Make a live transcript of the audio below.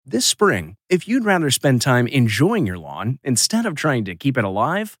This spring, if you'd rather spend time enjoying your lawn instead of trying to keep it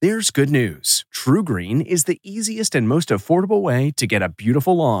alive, there's good news. TruGreen is the easiest and most affordable way to get a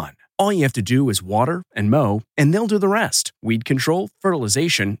beautiful lawn. All you have to do is water and mow, and they'll do the rest. Weed control,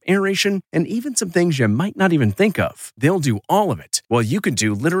 fertilization, aeration, and even some things you might not even think of. They'll do all of it, while you can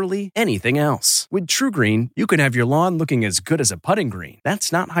do literally anything else. With TruGreen, you can have your lawn looking as good as a putting green.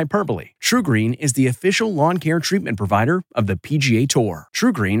 That's not hyperbole. TruGreen is the official lawn care treatment provider of the PGA Tour.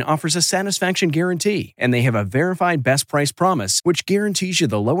 TruGreen offers a satisfaction guarantee, and they have a verified best price promise, which guarantees you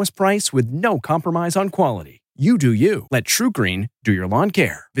the lowest price with no compromise on quality. You do you. Let TruGreen do your lawn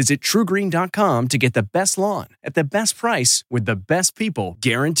care. Visit TruGreen.com to get the best lawn at the best price with the best people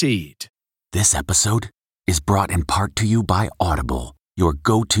guaranteed. This episode is brought in part to you by Audible, your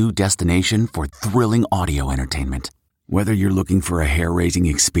go-to destination for thrilling audio entertainment. Whether you're looking for a hair-raising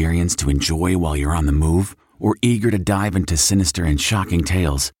experience to enjoy while you're on the move or eager to dive into sinister and shocking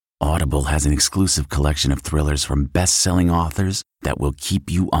tales, Audible has an exclusive collection of thrillers from best-selling authors that will keep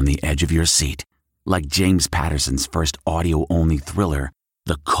you on the edge of your seat. Like James Patterson's first audio-only thriller,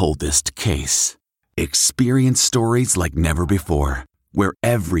 The Coldest Case. Experience stories like never before, where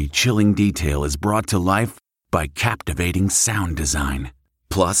every chilling detail is brought to life by captivating sound design.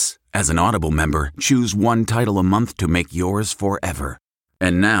 Plus, as an Audible member, choose one title a month to make yours forever.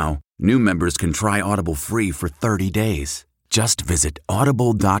 And now, new members can try Audible free for 30 days. Just visit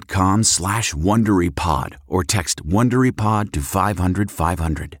audible.com/WonderyPod or text WonderyPod to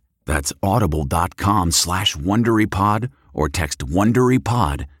 500-500. That's audible.com/WonderyPod or text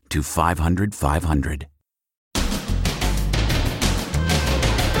WonderyPod to 500-500.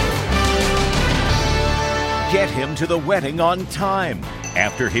 Get him to the wedding on time.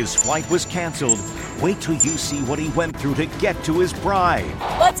 After his flight was canceled, wait till you see what he went through to get to his bride.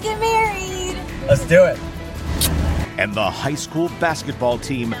 Let's get married. Let's do it. And the high school basketball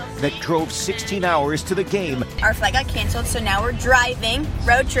team that drove 16 hours to the game. Our flight got canceled, so now we're driving.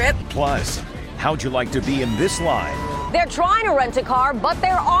 Road trip. Plus, how'd you like to be in this line? They're trying to rent a car, but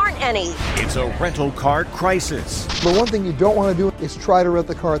there aren't any. It's a rental car crisis. The one thing you don't want to do is try to rent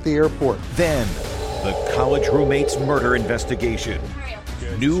the car at the airport. Then, the college roommate's murder investigation.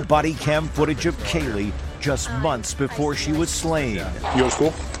 New body cam footage of Kaylee just months before she was slain. You in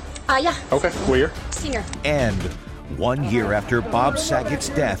school? Yeah. Okay, what year? Senior. And 1 year after Bob Saget's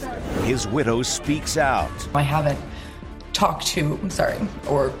death, his widow speaks out. I haven't talked to,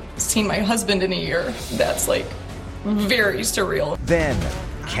 or seen my husband in a year. That's very surreal. Then,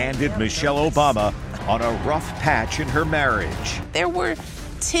 candid Michelle Obama on a rough patch in her marriage. There were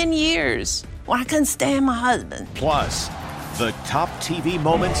 10 years where I couldn't stand my husband. Plus, the top TV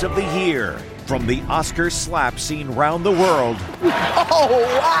moments of the year. From the Oscar slap seen round the world. Oh,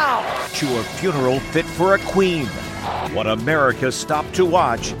 wow! To a funeral fit for a queen. What America stopped to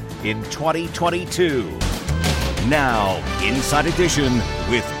watch in 2022. Now, Inside Edition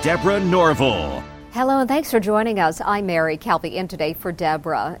with Deborah Norville. Hello and thanks for joining us. I'm Mary Calvi in today for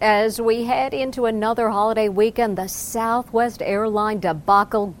Deborah. As we head into another holiday weekend, the Southwest airline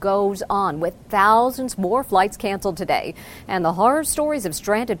debacle goes on with thousands more flights canceled today. And the horror stories of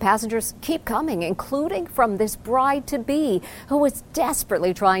stranded passengers keep coming, including from this bride-to-be who was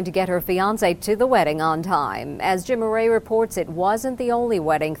desperately trying to get her fiancé to the wedding on time. As Jim Murray reports, it wasn't the only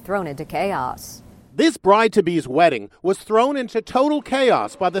wedding thrown into chaos. This bride-to-be's wedding was thrown into total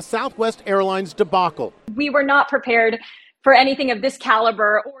chaos by the Southwest Airlines debacle. We were not prepared for anything of this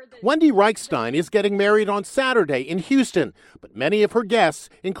caliber. Wendy Reichstein is getting married on Saturday in Houston, but many of her guests,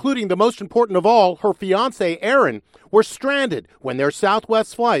 including the most important of all, her fiancé Aaron, were stranded when their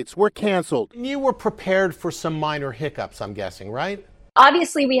Southwest flights were canceled. You were prepared for some minor hiccups, I'm guessing, right?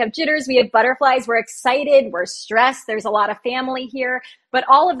 Obviously, we have jitters, we have butterflies, we're excited, we're stressed, there's a lot of family here, but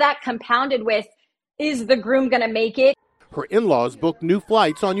all of that compounded with, is the groom going to make it? Her in-laws booked new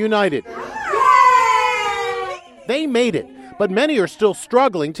flights on United. They made it, but many are still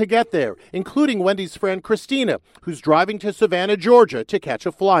struggling to get there, including Wendy's friend Christina, who's driving to Savannah, Georgia to catch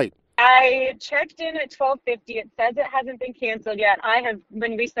a flight. I checked in at 12:50. It says it hasn't been canceled yet. I have,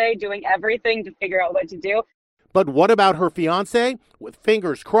 when we say, doing everything to figure out what to do. But what about her fiancé? With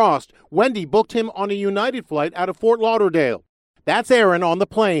fingers crossed, Wendy booked him on a United flight out of Fort Lauderdale. That's Aaron on the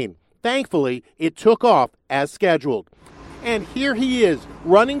plane. Thankfully, it took off as scheduled. And here he is,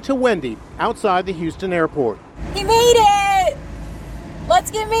 running to Wendy outside the Houston airport. He made it! Let's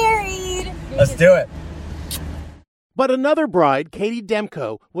get married! Let's do it. But another bride, Katie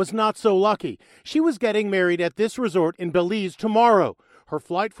Demko, was not so lucky. She was getting married at this resort in Belize tomorrow. Her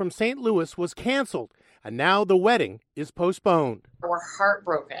flight from St. Louis was canceled, and now the wedding is postponed. We're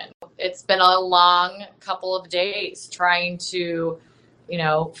heartbroken. It's been a long couple of days trying to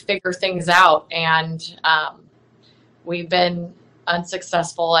figure things out. And we've been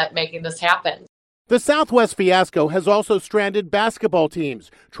unsuccessful at making this happen. The Southwest fiasco has also stranded basketball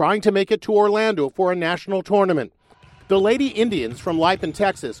teams trying to make it to Orlando for a national tournament. The Lady Indians from Lipan,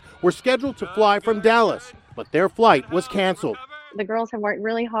 Texas, were scheduled to fly from Dallas, but their flight was canceled. The girls have worked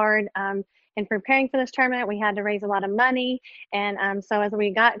really hard in preparing for this tournament. We had to raise a lot of money, and so as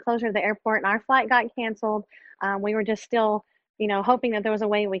we got closer to the airport and our flight got canceled, we were just still, hoping that there was a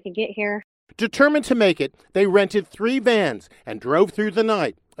way we could get here. Determined to make it, they rented 3 vans and drove through the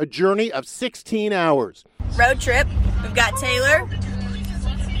night, a journey of 16 hours. Road trip. We've got Taylor.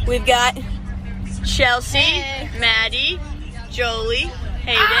 We've got Chelsea, Maddie, Jolie,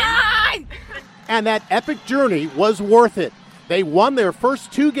 Hayden. And that epic journey was worth it. They won their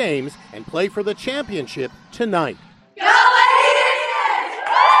first 2 games and play for the championship tonight.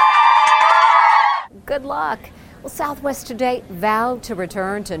 Good luck. Well, Southwest today vowed to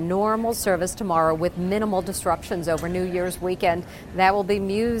return to normal service tomorrow with minimal disruptions over New Year's weekend. That will be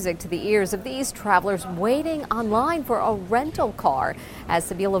music to the ears of these travelers waiting online for a rental car. As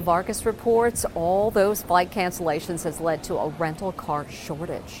Sabila Vargas reports, all those flight cancellations has led to a rental car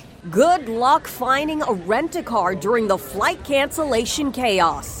shortage. Good luck finding a rent-a-car during the flight cancellation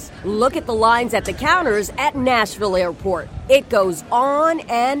chaos. Look at the lines at the counters at Nashville Airport. It goes on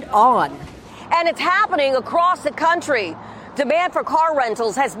and on. And it's happening across the country. Demand for car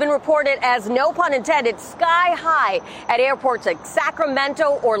rentals has been reported as, no pun intended, sky high at airports like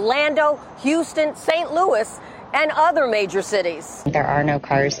Sacramento, Orlando, Houston, St. Louis, and other major cities. There are no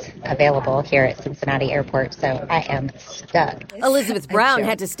cars available here at Cincinnati Airport, so I am stuck. Elizabeth Brown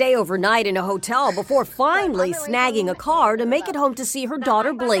had to stay overnight in a hotel before finally snagging a car to make it home to see her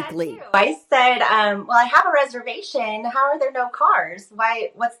daughter Blakely. I said, well, I have a reservation. How are there no cars?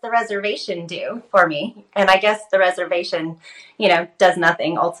 What's the reservation do for me? And I guess the reservation, does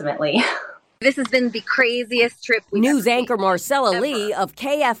nothing ultimately. This has been the craziest trip we've News anchor Marcella Lee of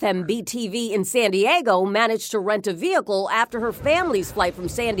KFMB TV in San Diego managed to rent a vehicle after her family's flight from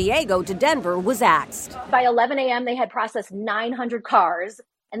San Diego to Denver was axed. By 11 a.m., they had processed 900 cars,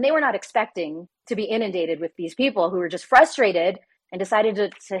 and they were not expecting to be inundated with these people who were just frustrated and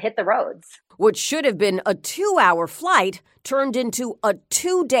decided to hit the roads. What should have been a 2-hour flight turned into a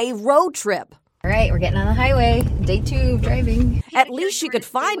 2-day road trip. All right, we're getting on the highway. Day 2 of driving. At least she could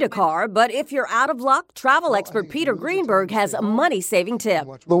find a car, but if you're out of luck, travel expert Peter Greenberg has a money-saving tip.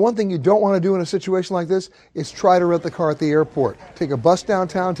 The one thing you don't want to do in a situation like this is try to rent the car at the airport. Take a bus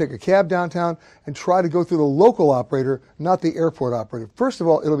downtown, take a cab downtown, and try to go through the local operator, not the airport operator. First of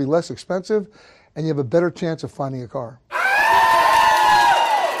all, it'll be less expensive, and you have a better chance of finding a car.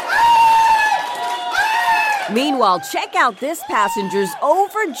 Meanwhile, check out this passenger's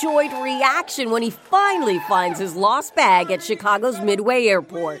overjoyed reaction when he finally finds his lost bag at Chicago's Midway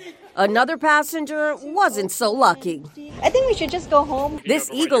Airport. Another passenger wasn't so lucky. I think we should just go home.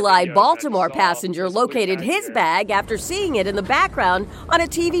 This eagle-eyed Baltimore passenger located his bag after seeing it in the background on a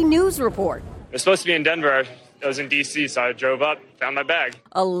TV news report. It was supposed to be in Denver. I was in D.C., so I drove up, found my bag.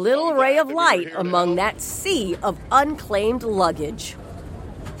 A little ray of light among that sea of unclaimed luggage.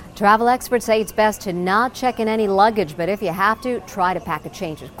 Travel experts say it's best to not check in any luggage, but if you have to, try to pack a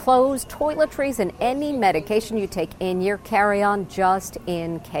change of clothes, toiletries, and any medication you take in your carry-on just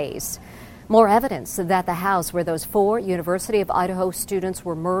in case. More evidence that the house where those 4 University of Idaho students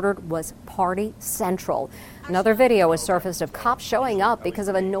were murdered was party central. Another video has surfaced of cops showing up because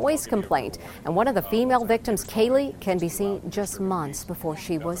of a noise complaint, and one of the female victims, Kaylee, can be seen just months before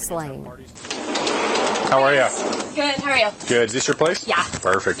she was slain. How are you? Good, how are you? Good. Is this your place? Yeah.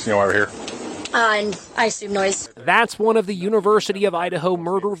 Perfect. You know why we're here? I assume noise. That's one of the University of Idaho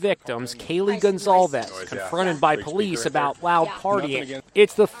murder victims, Kaylee Gonzalez, confronted by police about loud partying.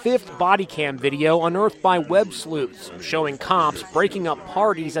 It's the 5th body cam video unearthed by web sleuths, showing cops breaking up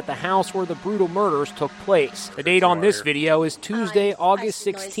parties at the house where the brutal murders took place. The date on this video is Tuesday, August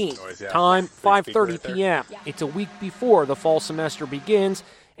 16th, time 5:30 p.m. It's a week before the fall semester begins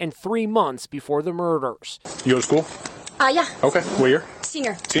and 3 months before the murders. You go to school? Yeah. Okay. What year?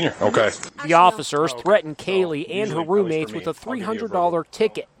 Senior. Senior, okay. The officers threatened Kaylee and her roommates with a $300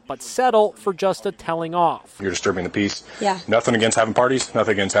 ticket, but settle for just a telling off. You're disturbing the peace. Yeah. Nothing against having parties,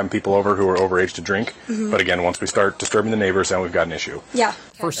 nothing against having people over who are overage to drink. But again, once we start disturbing the neighbors, then we've got an issue. Yeah.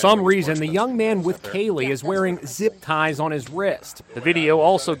 For some reason, the young man with Kaylee is wearing zip ties on his wrist. The video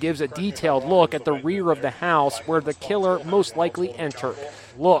also gives a detailed look at the rear of the house where the killer most likely entered.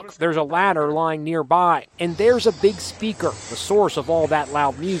 Look, there's a ladder lying nearby, and there's a big speaker, the source of all that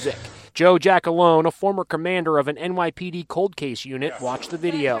loud music. Joe Giacalone, a former commander of an NYPD cold case unit, watched the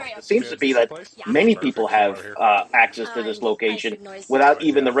video. It seems to be that many people have access to this location without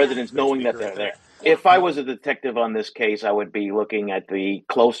even the residents knowing that they're there. If I was a detective on this case, I would be looking at the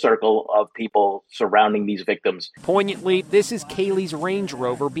close circle of people surrounding these victims. Poignantly, this is Kaylee's Range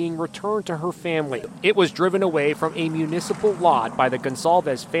Rover being returned to her family. It was driven away from a municipal lot by the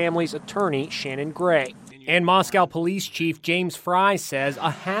Gonsalves family's attorney, Shannon Gray. And Moscow Police Chief James Fry says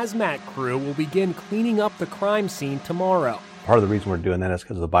a hazmat crew will begin cleaning up the crime scene tomorrow. Part of the reason we're doing that is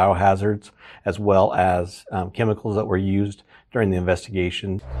because of the biohazards as well as chemicals that were used during the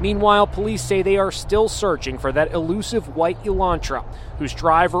investigation. Meanwhile, police say they are still searching for that elusive white Elantra, whose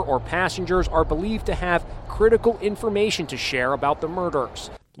driver or passengers are believed to have critical information to share about the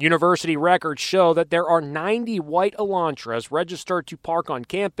murders. University records show that there are 90 white Elantras registered to park on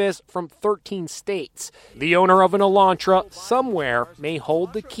campus from 13 states. The owner of an Elantra somewhere may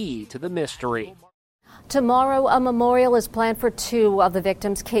hold the key to the mystery. Tomorrow, a memorial is planned for two of the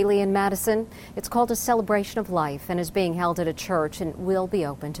victims, Kaylee and Madison. It's called a celebration of life and is being held at a church and will be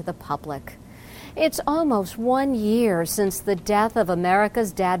open to the public. It's almost 1 year since the death of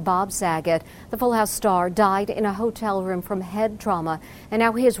America's dad, Bob Saget. The Full House star died in a hotel room from head trauma, and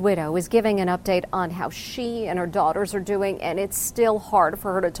now his widow is giving an update on how she and her daughters are doing, and it's still hard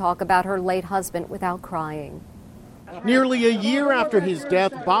for her to talk about her late husband without crying. Nearly a year after his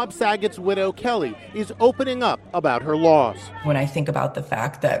death, Bob Saget's widow, Kelly, is opening up about her loss. When I think about the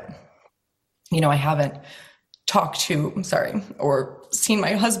fact that, I haven't talked to, or seen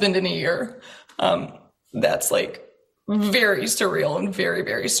my husband in a year, that's very surreal and very,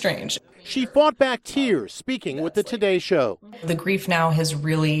 very strange. She fought back tears speaking with the Today Show. The grief now has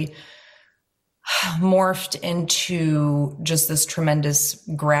really morphed into just this tremendous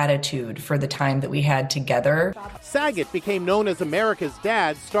gratitude for the time that we had together. Saget became known as America's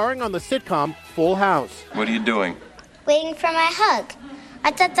Dad, starring on the sitcom Full House. What are you doing? Waiting for my hug.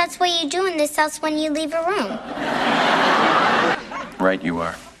 I thought that's what you do in this house when you leave a room. Right, you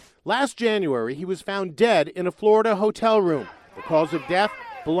are. Last January, he was found dead in a Florida hotel room. The cause of death,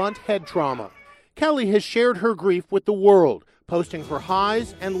 blunt head trauma. Kelly has shared her grief with the world, posting her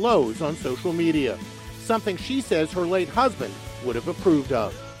highs and lows on social media, something she says her late husband would have approved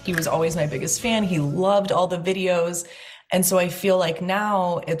of. He was always my biggest fan. He loved all the videos. And so I feel like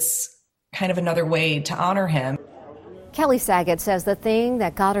now it's kind of another way to honor him. Kelly Saget says the thing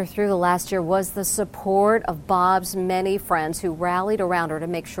that got her through the last year was the support of Bob's many friends who rallied around her to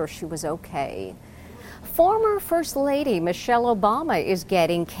make sure she was okay. Former First Lady Michelle Obama is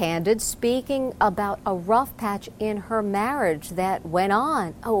getting candid, speaking about a rough patch in her marriage that went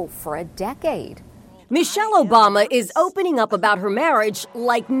on, for a decade. Michelle Obama is opening up about her marriage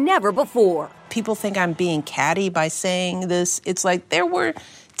like never before. People think I'm being catty by saying this. It's like there were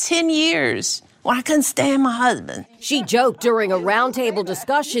 10 years when I couldn't stand my husband. She joked during a roundtable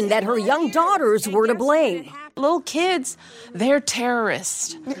discussion that her young daughters were to blame. Little kids, they're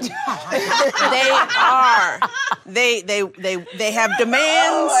terrorists. They are. They have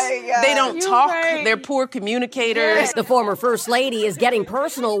demands. They don't talk. Right. They're poor communicators. The former First Lady is getting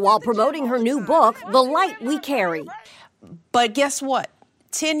personal while promoting her new book, The Light We Carry. But guess what?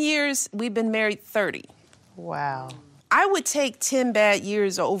 10 years, we've been married 30. Wow. I would take 10 bad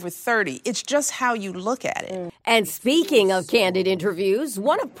years over 30. It's just how you look at it. And speaking of candid interviews,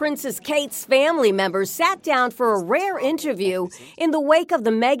 one of Princess Kate's family members sat down for a rare interview in the wake of the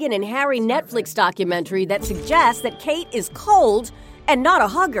Meghan and Harry Netflix documentary that suggests that Kate is cold and not a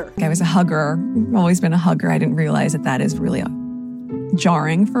hugger. I was a hugger, always been a hugger. I didn't realize that is really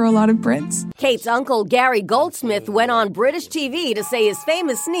jarring for a lot of Brits. Kate's uncle, Gary Goldsmith, went on British TV to say his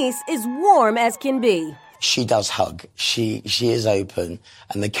famous niece is warm as can be. She does hug. She is open.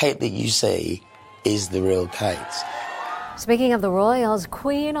 And the Kate that you see is the real Kate. Speaking of the royals,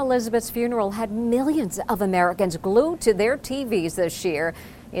 Queen Elizabeth's funeral had millions of Americans glued to their TVs this year.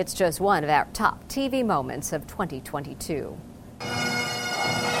 It's just one of our top TV moments of 2022.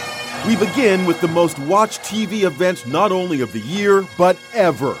 We begin with the most watched TV event not only of the year, but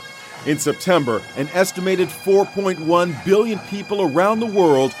ever. In September, an estimated 4.1 billion people around the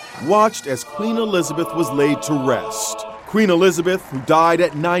world watched as Queen Elizabeth was laid to rest. Queen Elizabeth, who died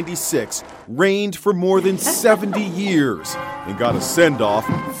at 96, reigned for more than 70 years and got a send-off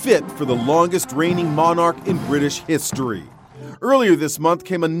fit for the longest reigning monarch in British history. Earlier this month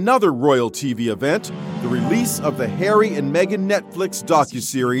came another royal TV event, the release of the Harry and Meghan Netflix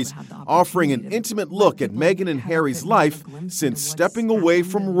docuseries, offering an intimate look at Meghan and Harry's life since stepping away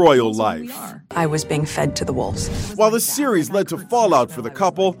from royal life. I was being fed to the wolves. While the series led to fallout for the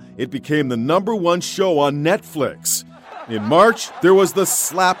couple, it became the #1 show on Netflix. In March, there was the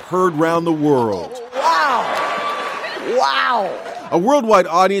slap heard round the world. Wow! A worldwide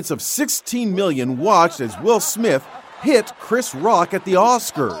audience of 16 million watched as Will Smith hit Chris Rock at the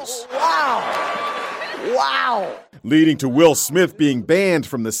Oscars. Wow! Leading to Will Smith being banned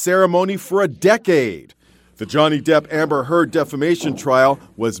from the ceremony for a decade. The Johnny Depp-Amber Heard defamation trial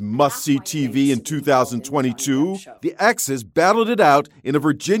was must-see TV in 2022. The exes battled it out in a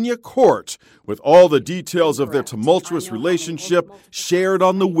Virginia court, with all the details of their tumultuous relationship shared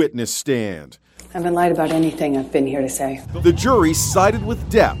on the witness stand. I haven't lied about anything I've been here to say. The jury sided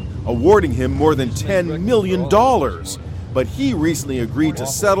with Depp, awarding him more than $10 million. But he recently agreed to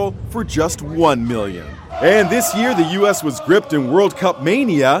settle for just $1 million. And this year, the U.S. was gripped in World Cup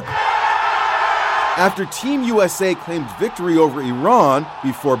mania after Team USA claimed victory over Iran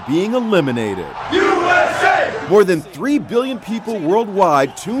before being eliminated. USA! More than 3 billion people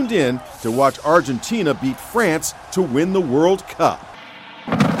worldwide tuned in to watch Argentina beat France to win the World Cup.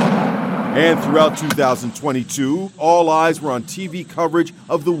 And throughout 2022, all eyes were on TV coverage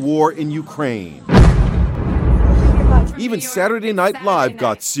of the war in Ukraine. Even Saturday Night Live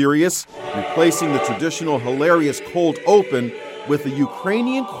got serious, replacing the traditional hilarious cold open with a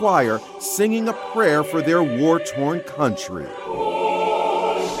Ukrainian choir singing a prayer for their war-torn country.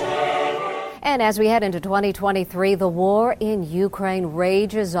 And as we head into 2023, the war in Ukraine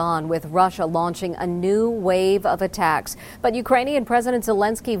rages on, with Russia launching a new wave of attacks. But Ukrainian President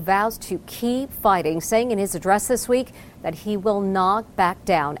Zelensky vows to keep fighting, saying in his address this week that he will not back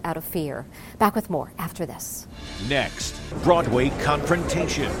down out of fear. Back with more after this. Next, Broadway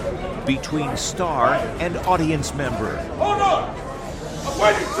confrontation between star and audience member. Hold on! I'm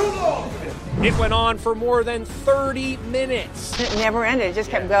waiting too long! It went on for more than 30 minutes. It never ended. It just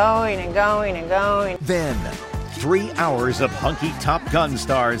kept going and going and going. Then, 3 hours of hunky Top Gun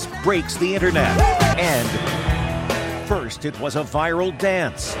stars breaks the internet. And first it was a viral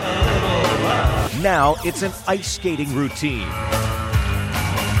dance. Now it's an ice skating routine.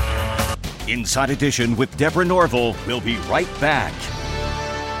 Inside Edition with Deborah Norville. We'll be right back.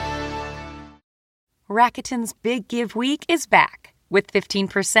 Rakuten's Big Give Week is back with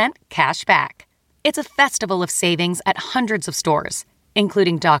 15% cash back. It's a festival of savings at hundreds of stores,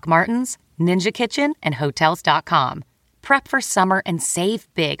 including Doc Martens, Ninja Kitchen, and Hotels.com. Prep for summer and save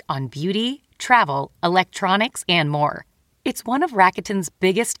big on beauty, travel, electronics, and more. It's one of Rakuten's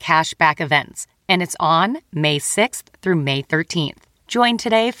biggest cash back events, and it's on May 6th through May 13th. Join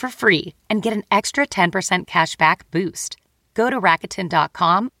today for free and get an extra 10% cash back boost. Go to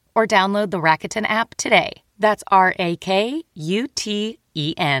Rakuten.com or download the Rakuten app today. That's Rakuten.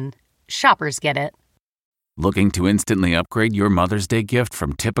 Shoppers get it. Looking to instantly upgrade your Mother's Day gift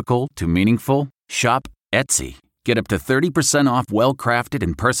from typical to meaningful? Shop Etsy. Get up to 30% off well-crafted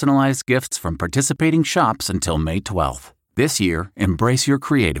and personalized gifts from participating shops until May 12th. This year, embrace your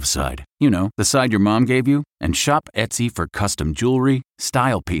creative side. You know, the side your mom gave you. And shop Etsy for custom jewelry,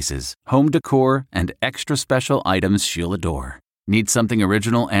 style pieces, home decor, and extra special items she'll adore. Need something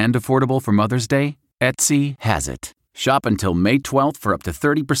original and affordable for Mother's Day? Etsy has it. Shop until May 12th for up to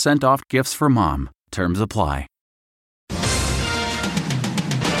 30% off gifts for mom. Terms apply.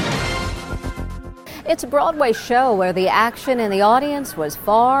 It's a Broadway show where the action in the audience was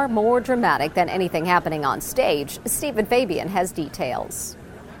far more dramatic than anything happening on stage. Stephen Fabian has details.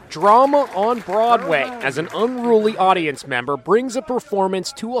 Drama on Broadway as an unruly audience member brings a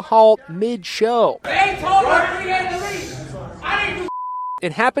performance to a halt mid-show.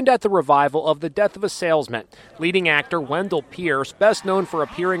 It happened at the revival of The Death of a Salesman. Leading actor Wendell Pierce, best known for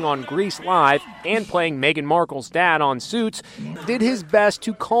appearing on Grease Live and playing Meghan Markle's dad on Suits, did his best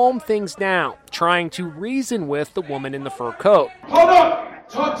to calm things down, trying to reason with the woman in the fur coat. Hold up!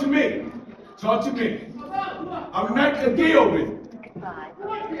 Talk to me. Talk to me. I'll make a deal with you.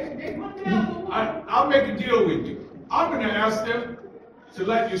 I'll make a deal with you. I'm going to ask them to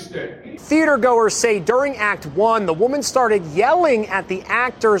let you stay. Theatergoers say during Act 1, the woman started yelling at the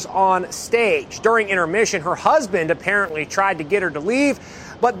actors on stage. During intermission, her husband apparently tried to get her to leave,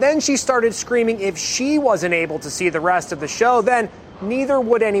 but then she started screaming if she wasn't able to see the rest of the show, then neither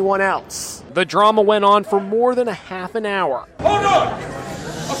would anyone else. The drama went on for more than a half an hour. Hold on!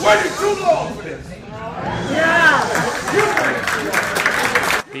 I've waited too long for this.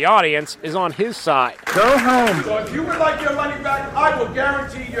 The audience is on his side. Go home. So if you would like your money back, I will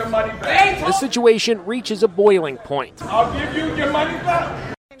guarantee your money back. The situation reaches a boiling point. I'll give you your money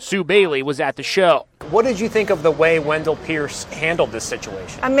back. Sue Bailey was at the show. What did you think of the way Wendell Pierce handled this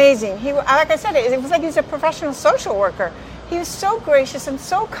situation? Amazing. Like I said, it was like he was a professional social worker. He was so gracious and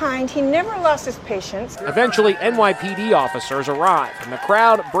so kind. He never lost his patience. Eventually, NYPD officers arrive, and the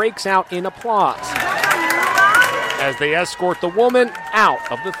crowd breaks out in applause. as they escort the woman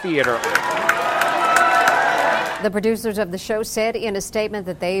out of the theater. The producers of the show said in a statement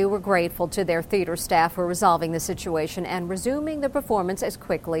that they were grateful to their theater staff for resolving the situation and resuming the performance as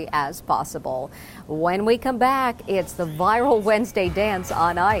quickly as possible. When we come back, it's the viral Wednesday dance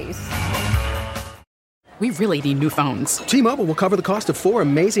on ice. We really need new phones. T-Mobile will cover the cost of 4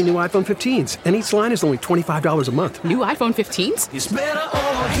 amazing new iPhone 15s, and each line is only $25 a month. New iPhone 15s? It's better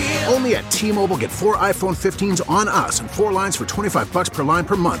over here. Only at T-Mobile, get 4 iPhone 15s on us and 4 lines for $25 per line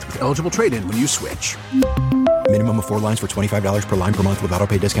per month with eligible trade-in when you switch. Minimum of 4 lines for $25 per line per month with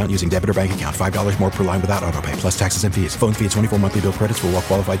autopay discount using debit or bank account. $5 more per line without autopay, plus taxes and fees. Phone fee at 24 monthly bill credits for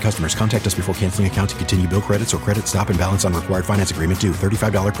well-qualified customers. Contact us before canceling account to continue bill credits or credit stop and balance on required finance agreement due.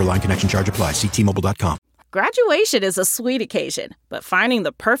 $35 per line connection charge applies. See T-Mobile.com. Graduation is a sweet occasion, but finding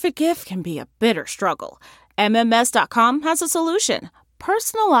the perfect gift can be a bitter struggle. MMS.com has a solution.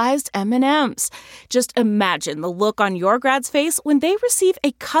 Personalized M&Ms. Just imagine the look on your grad's face when they receive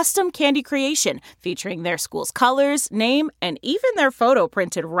a custom candy creation featuring their school's colors, name, and even their photo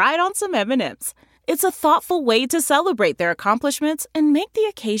printed right on some M&Ms. It's a thoughtful way to celebrate their accomplishments and make the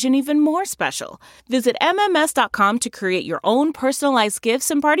occasion even more special. Visit MMS.com to create your own personalized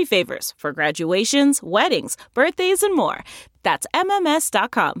gifts and party favors for graduations, weddings, birthdays, and more. That's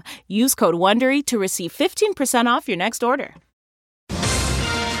MMS.com. Use code WONDERY to receive 15% off your next order.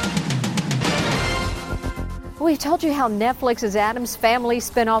 We told you how Netflix's Addams Family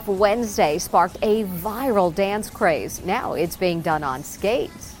spinoff Wednesday sparked a viral dance craze. Now it's being done on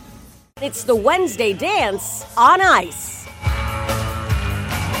skates. It's the Wednesday dance on ice.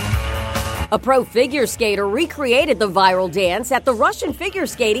 A pro figure skater recreated the viral dance at the Russian Figure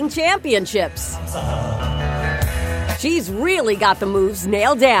Skating Championships. She's really got the moves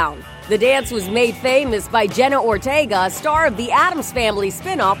nailed down. The dance was made famous by Jenna Ortega, star of the Addams Family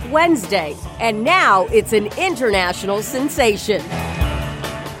spinoff Wednesday. And now it's an international sensation.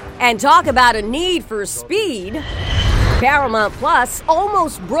 And talk about a need for speed. Paramount Plus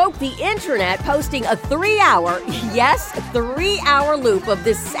almost broke the internet posting a 3-hour loop of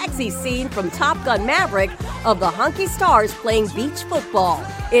this sexy scene from Top Gun Maverick of the hunky stars playing beach football.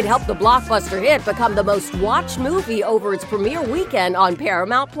 It helped the blockbuster hit become the most watched movie over its premiere weekend on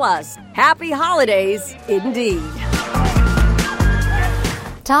Paramount Plus. Happy holidays, indeed.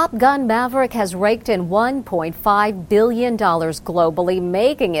 Top Gun Maverick has raked in $1.5 billion globally,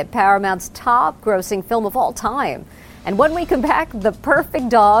 making it Paramount's top-grossing film of all time. And when we come back, the perfect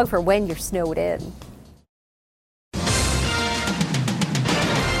dog for when you're snowed in.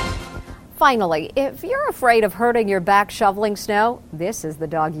 Finally, if you're afraid of hurting your back shoveling snow, this is the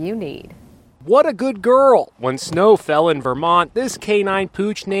dog you need. What a good girl. When snow fell in Vermont, this canine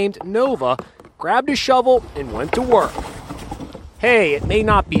pooch named Nova grabbed a shovel and went to work. Hey, it may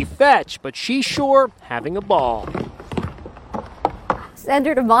not be fetch, but she's sure having a ball. Send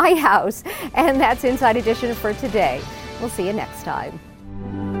her to my house. And that's Inside Edition for today. We'll see you next time.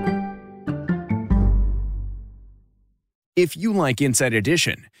 If you like Inside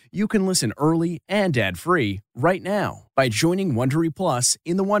Edition, you can listen early and ad-free right now by joining Wondery Plus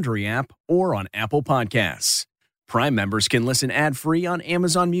in the Wondery app or on Apple Podcasts. Prime members can listen ad-free on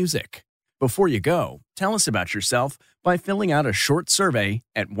Amazon Music. Before you go, tell us about yourself by filling out a short survey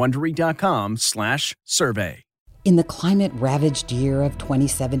at Wondery.com/survey. In the climate-ravaged year of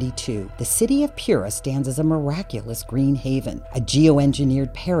 2072, the city of Pura stands as a miraculous green haven, a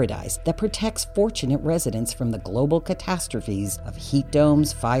geoengineered paradise that protects fortunate residents from the global catastrophes of heat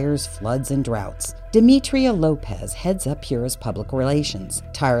domes, fires, floods, and droughts. Demetria Lopez heads up Pura's public relations,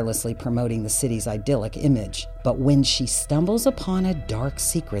 tirelessly promoting the city's idyllic image. But when she stumbles upon a dark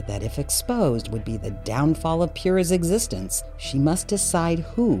secret that, if exposed, would be the downfall of Pura's existence, she must decide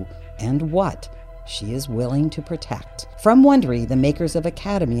who and what she is willing to protect. From Wondery, the makers of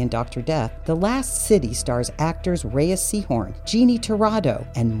Academy and Dr. Death, The Last City stars actors Reyes Sehorn, Jeannie Torrado,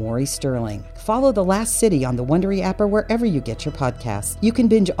 and Maury Sterling. Follow The Last City on the Wondery app or wherever you get your podcasts. You can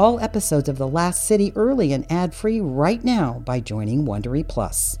binge all episodes of The Last City early and ad-free right now by joining Wondery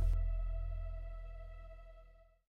Plus.